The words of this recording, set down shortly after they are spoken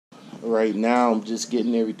Right now, I'm just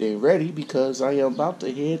getting everything ready because I am about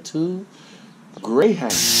to head to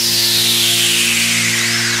Greyhound.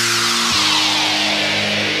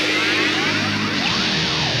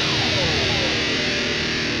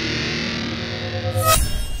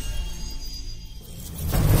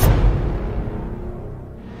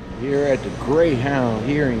 Here at the Greyhound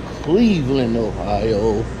here in Cleveland,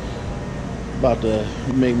 Ohio. About to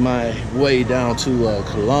make my way down to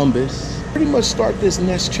Columbus. Pretty much start this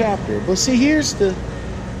next chapter. But see, here's the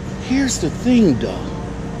thing though.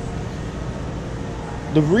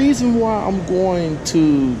 The reason why I'm going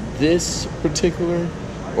to this particular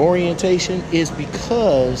orientation is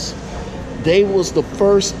because they was the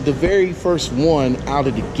very first one out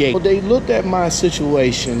of the gate. So they looked at my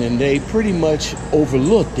situation and they pretty much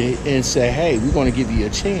overlooked it and said, hey, we're going to give you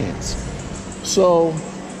a chance. So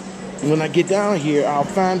when I get down here, I'll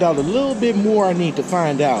find out a little bit more I need to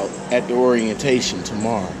find out at the orientation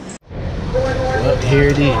tomorrow. Well, here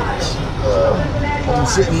it is. I'm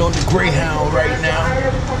sitting on the Greyhound right now.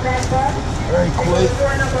 Very quick.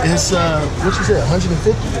 It's what you said, 150?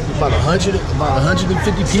 About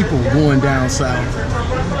 150 people going down south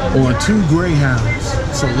on 2 Greyhounds.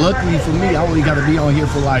 So luckily for me, I only got to be on here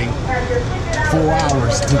for like 4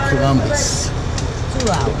 hours to Columbus. 2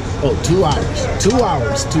 hours. Oh, 2 hours. 2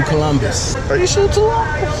 hours to Columbus. Are you sure 2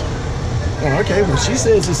 hours? Oh, okay. Well, she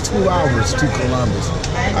says it's 2 hours to Columbus.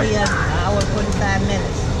 That'd be an hour and 45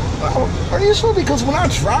 minutes. Are you sure? Because when I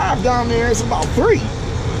drive down there, it's about 3.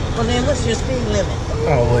 Well, then what's your speed limit?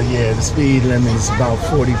 Oh, well, yeah, the speed limit is about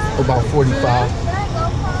 45.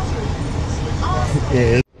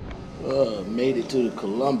 Yeah. Made it to the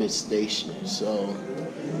Columbus station. So,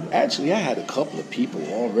 actually, I had a couple of people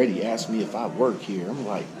already ask me if I work here. I'm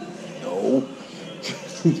like, no.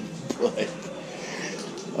 But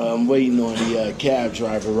I'm waiting on the cab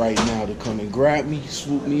driver right now to come and grab me,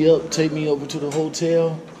 swoop me up, take me over to the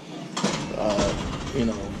hotel. You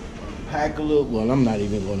know, pack a little. Well, I'm not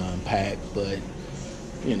even going to unpack, but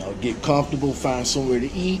you know, get comfortable, find somewhere to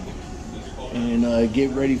eat, and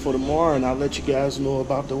get ready for tomorrow. And I'll let you guys know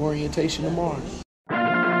about the orientation tomorrow.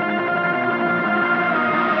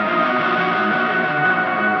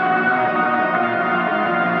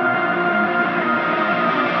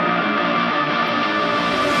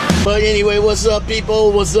 But anyway, what's up,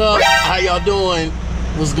 people? What's up? How y'all doing?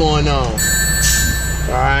 What's going on?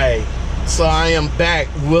 All right. So I am back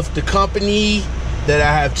with the company that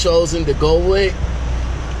I have chosen to go with.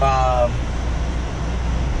 But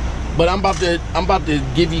I'm about to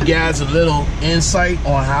give you guys a little insight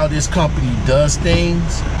on how this company does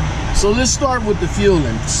things. So let's start with the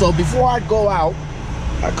fueling. So before I go out,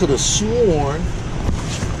 I could have sworn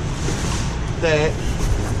that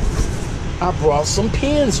I brought some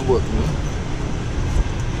pins with me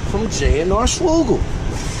from J&R Schugel.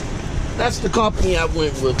 That's the company I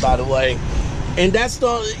went with, by the way. And that's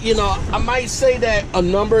the, you know, I might say that a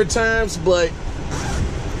number of times, but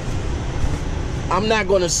I'm not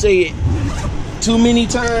going to say it too many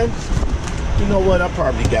times. You know what? I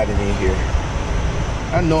probably got it in here.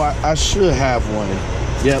 I know I should have one.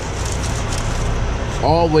 Yep.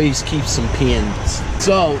 Always keep some pins.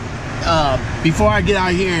 So, before I get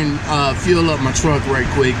out here and fuel up my truck right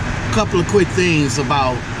quick, a couple of quick things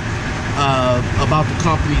about the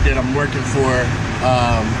company that I'm working for,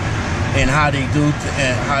 and how they do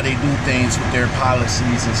things with their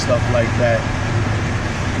policies and stuff like that.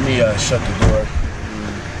 Let me shut the door,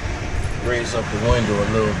 raise up the window a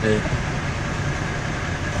little bit.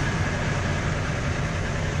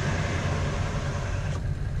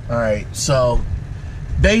 All right, so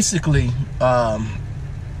basically,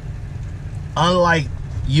 unlike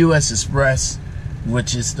U.S. Express,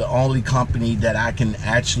 which is the only company that I can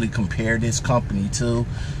actually compare this company to,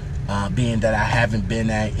 being that I haven't been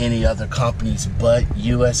at any other companies but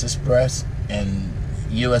U.S. Express, and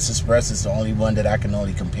U.S. Express is the only one that I can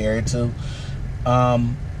only compare it to.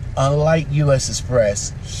 Unlike U.S.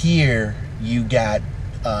 Express, here you got,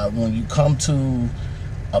 when you come to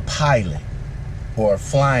a Pilot or a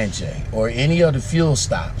Flying J or any other fuel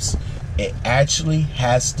stops, it actually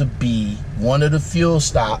has to be one of the fuel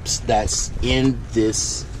stops that's in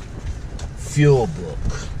this fuel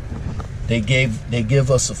book. They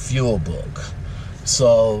give us a fuel book.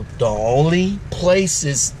 So the only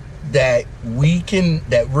places that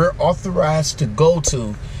we're authorized to go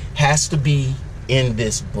to has to be in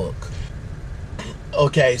this book.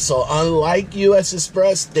 Okay, so unlike US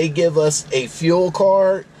Express, they give us a fuel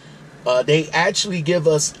card. They actually give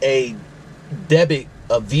us a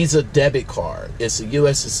Visa debit card. It's a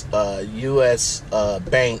US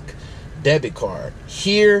bank debit card.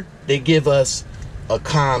 Here they give us a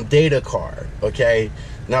data card. Okay,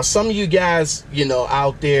 Now, some of you guys, you know,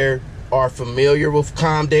 out there are familiar with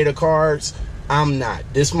COM data cards. I'm not.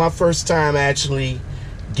 This is my first time actually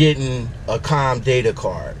getting a COM data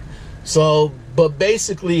card. So, but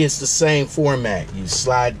basically it's the same format. You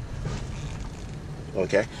slide,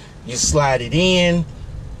 okay, you slide it in,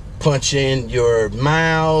 punch in your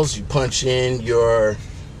miles, you punch in your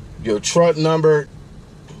truck number.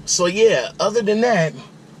 So yeah, other than that,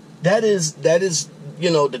 that is, you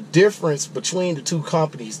know, the difference between the two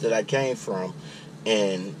companies that I came from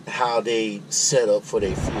and how they set up for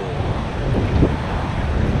their fuel.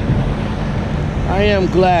 I am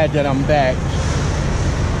glad that I'm back.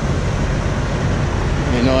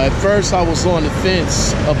 You know, at first I was on the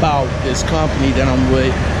fence about this company that I'm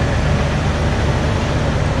with,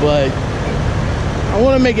 but I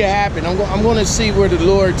want to make it happen. I'm going to see where the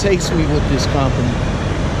Lord takes me with this company.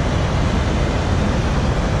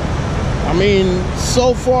 I mean,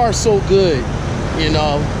 so far so good. You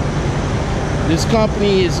know, this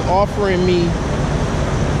company is offering me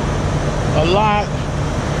a lot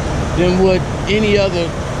than what any other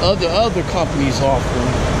companies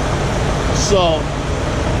offering. So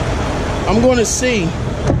I'm going to see. I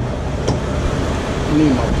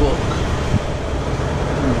need my book.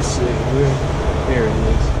 Let me see. There it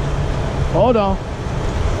is. Hold on.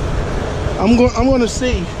 I'm going to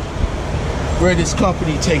see where this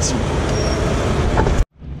company takes me.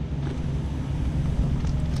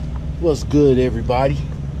 What's good, everybody?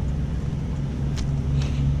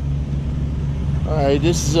 All right,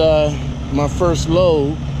 this is my first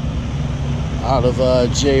load out of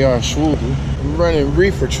JR Schugel. I'm running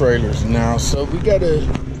reefer trailers now, so we gotta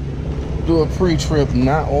do a pre-trip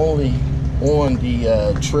not only on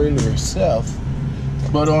the trailer itself,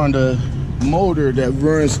 but on the motor that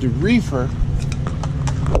runs the reefer.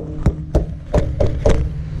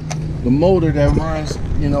 The motor that runs,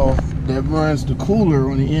 you know, that runs the cooler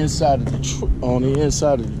on the inside of the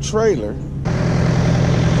trailer.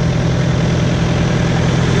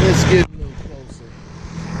 Let's get a little closer.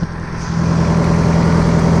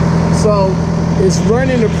 So it's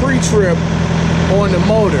running a pre-trip on the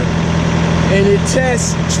motor, and it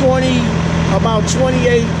tests about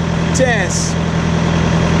 28 tests.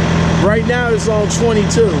 Right now it's on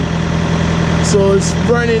 22. So it's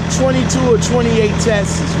running 22 or 28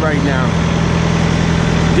 tests right now.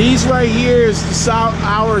 These right here is the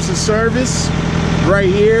hours of service right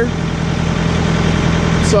here.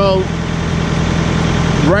 So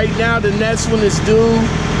right now the next one is due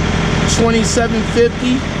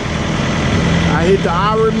 27.50. I hit the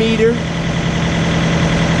hour meter,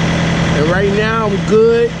 and right now I'm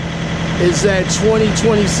good. It's at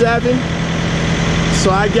 20.27. So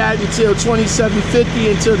I got until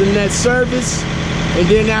 27.50 until the next service, and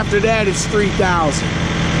then after that it's 3,000.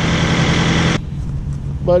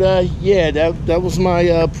 But yeah, that was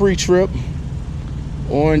my pre-trip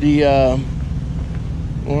on the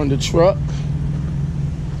truck,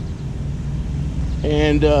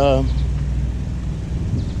 and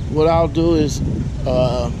what I'll do is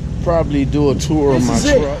probably do a tour of my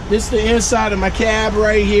truck. This is the inside of my cab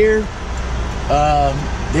right here.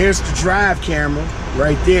 There's the drive camera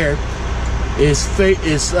right there. It's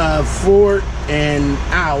forward and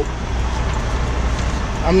out.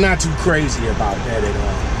 I'm not too crazy about that at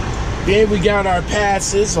all. Then we got our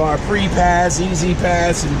passes, our pre-pass, easy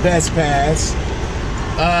pass, and best pass.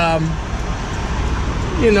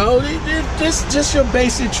 You know, just your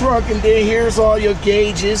basic truck, and then here's all your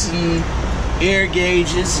gauges and air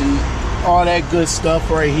gauges and all that good stuff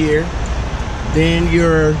right here. Then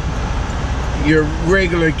your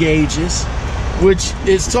regular gauges, which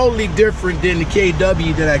is totally different than the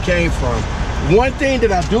KW that I came from. One thing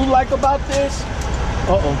that I do like about this,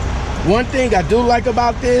 one thing I do like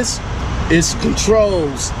about this is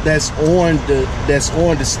controls that's on the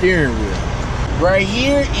steering wheel. Right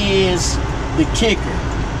here is the kicker.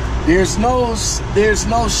 There's no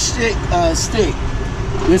stick.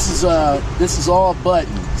 This is all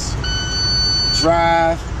buttons.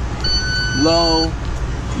 Drive, low,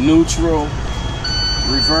 neutral,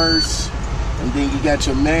 reverse, and then you got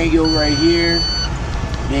your manual right here.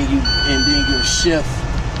 And then your shift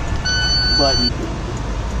button,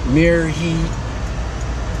 mirror heat,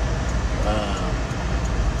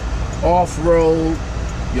 off-road,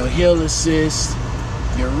 your hill assist,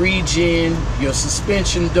 your regen, your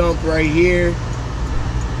suspension dump right here.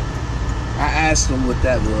 I asked him what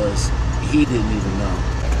that was. He didn't even know.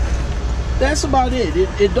 That's about it.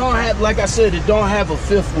 It don't have, like I said, it don't have a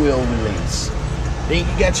fifth wheel release. Then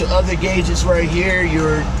you got your other gauges right here,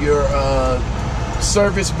 your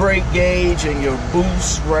service brake gauge and your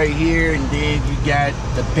boost right here, and then you got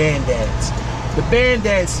the bandats. The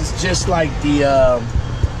bandats is just like the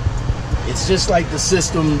It's just like the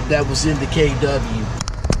system that was in the KW.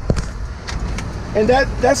 And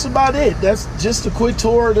that's about it. That's just a quick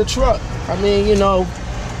tour of the truck. I mean, you know,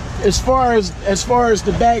 as far as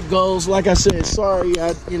the back goes, like I said, sorry,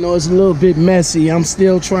 you know, it's a little bit messy. I'm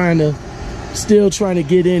still trying to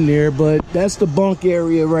get in there, but that's the bunk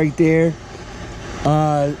area right there.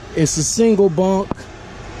 It's a single bunk.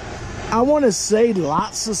 I want to say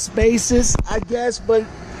lots of spaces, I guess, but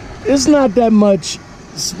it's not that much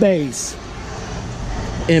space,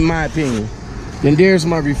 in my opinion. Then there's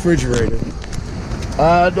my refrigerator.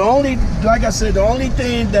 Like I said, the only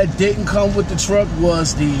thing that didn't come with the truck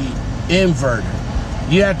was the inverter.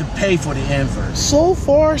 You had to pay for the inverter. So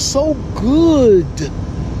far, so good.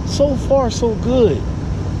 So far, so good.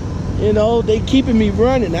 You know, they keeping me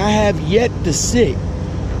running. I have yet to sit.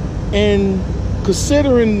 And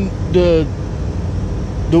considering the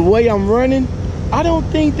way I'm running, I don't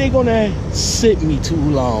think they're gonna sit me too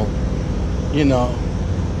long. You know.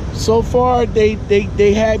 So far, they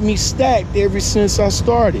had me stacked ever since I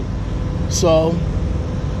started. So,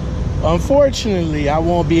 unfortunately, I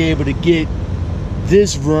won't be able to get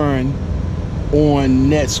this run on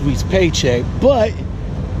next week's paycheck, but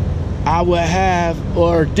I will have,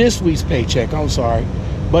 or this week's paycheck, I'm sorry,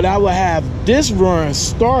 but I will have this run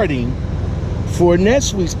starting for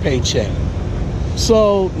next week's paycheck.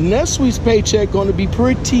 So, next week's paycheck gonna be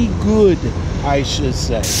pretty good, I should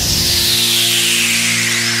say.